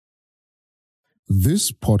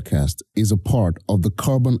This podcast is a part of the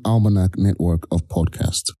Carbon Almanac network of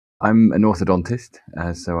podcasts. I'm an orthodontist,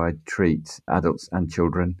 so I treat adults and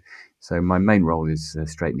children. So my main role is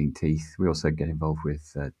straightening teeth. We also get involved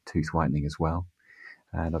with tooth whitening as well.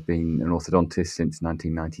 And I've been an orthodontist since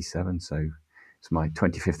 1997, so it's my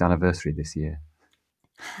 25th anniversary this year.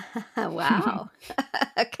 Wow.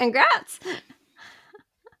 Congrats.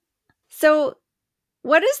 So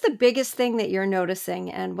what is the biggest thing that you're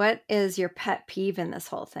noticing, and what is your pet peeve in this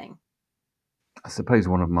whole thing? I suppose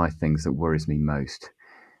one of my things that worries me most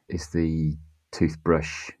is the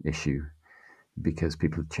toothbrush issue, because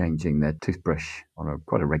people are changing their toothbrush on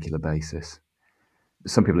quite a regular basis.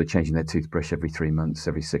 Some people are changing their toothbrush every 3 months,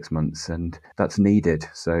 every 6 months, and that's needed.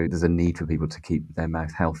 So there's a need for people to keep their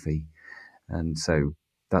mouth healthy. And so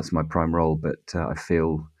that's my prime role. But I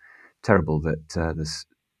feel terrible that there's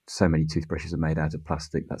so many toothbrushes are made out of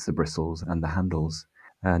plastic. That's the bristles and the handles.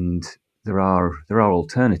 And there are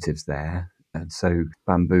alternatives there. And so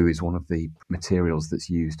bamboo is one of the materials that's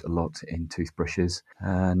used a lot in toothbrushes.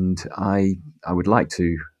 And I would like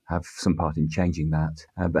to have some part in changing that.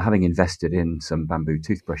 But having invested in some bamboo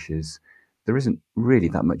toothbrushes, there isn't really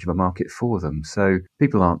that much of a market for them. So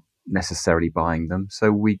people aren't necessarily buying them.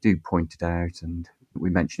 So we do point it out and we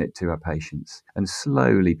mention it to our patients. And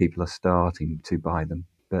slowly people are starting to buy them.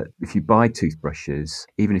 But if you buy toothbrushes,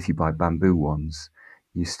 even if you buy bamboo ones,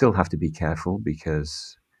 you still have to be careful,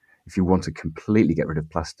 because if you want to completely get rid of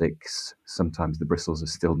plastics, sometimes the bristles are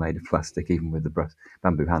still made of plastic, even with the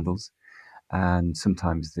bamboo handles. And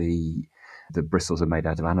sometimes the bristles are made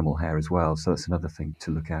out of animal hair as well. So that's another thing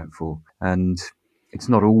to look out for. And it's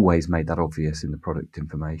not always made that obvious in the product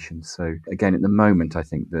information. So again, at the moment, I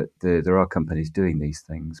think that there are companies doing these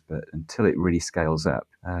things, but until it really scales up,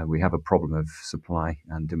 we have a problem of supply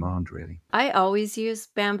and demand, really. I always use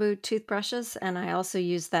bamboo toothbrushes, and I also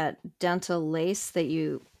use that dental lace that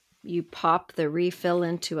you pop the refill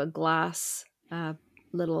into a glass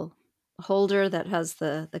little holder that has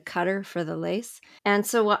the cutter for the lace. And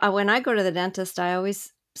so when I go to the dentist, I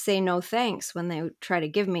always say no thanks when they try to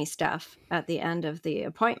give me stuff at the end of the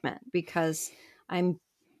appointment, because I'm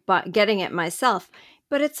getting it myself.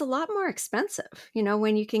 But it's a lot more expensive. You know,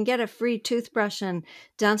 when you can get a free toothbrush and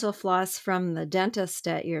dental floss from the dentist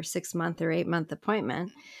at your 6-month or 8-month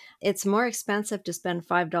appointment, it's more expensive to spend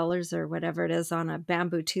 $5 or whatever it is on a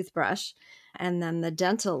bamboo toothbrush. And then the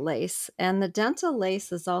dental lace. And the dental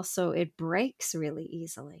lace is also, it breaks really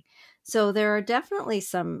easily. So there are definitely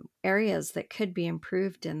some areas that could be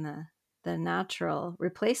improved in the natural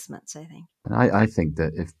replacements, I think. And I think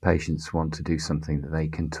that if patients want to do something, that they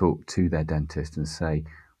can talk to their dentist and say,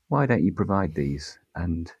 why don't you provide these?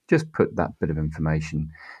 And just put that bit of information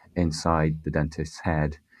inside the dentist's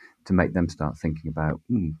head to make them start thinking about,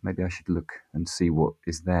 maybe I should look and see what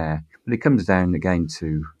is there. But it comes down again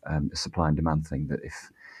to a supply and demand thing, that if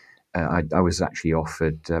I was actually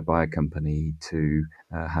offered by a company to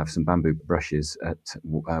have some bamboo brushes at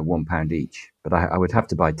 £1 each, but I would have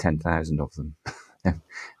to buy 10,000 of them.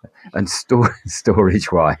 And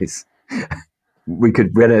storage-wise, we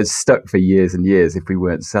could get stuck for years and years if we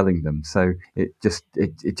weren't selling them. So it just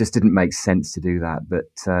didn't make sense to do that. But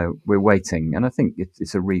we're waiting, and I think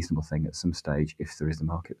it's a reasonable thing at some stage if there is a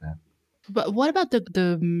market there. But what about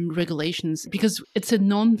the regulations? Because it's a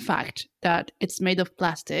known fact that it's made of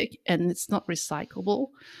plastic and it's not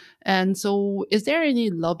recyclable. And so is there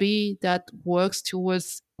any lobby that works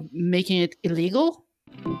towards making it illegal?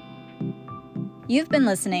 You've been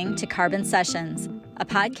listening to Carbon Sessions, a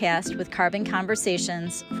podcast with carbon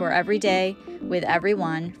conversations for every day with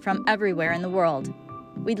everyone from everywhere in the world.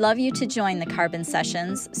 We'd love you to join the Carbon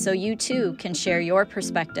Sessions so you too can share your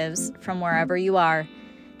perspectives from wherever you are.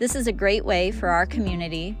 This is a great way for our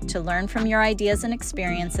community to learn from your ideas and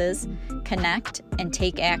experiences, connect, and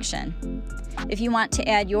take action. If you want to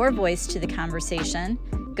add your voice to the conversation,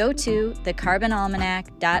 go to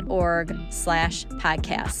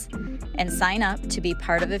thecarbonalmanac.org/podcasts and sign up to be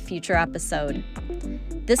part of a future episode.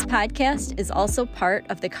 This podcast is also part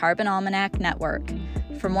of the Carbon Almanac network.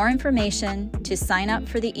 For more information, to sign up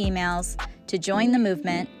for the emails, to join the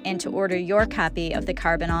movement, and to order your copy of the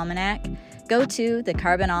Carbon Almanac, go to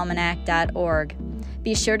thecarbonalmanac.org.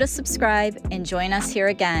 Be sure to subscribe and join us here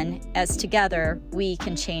again, as together we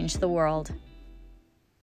can change the world.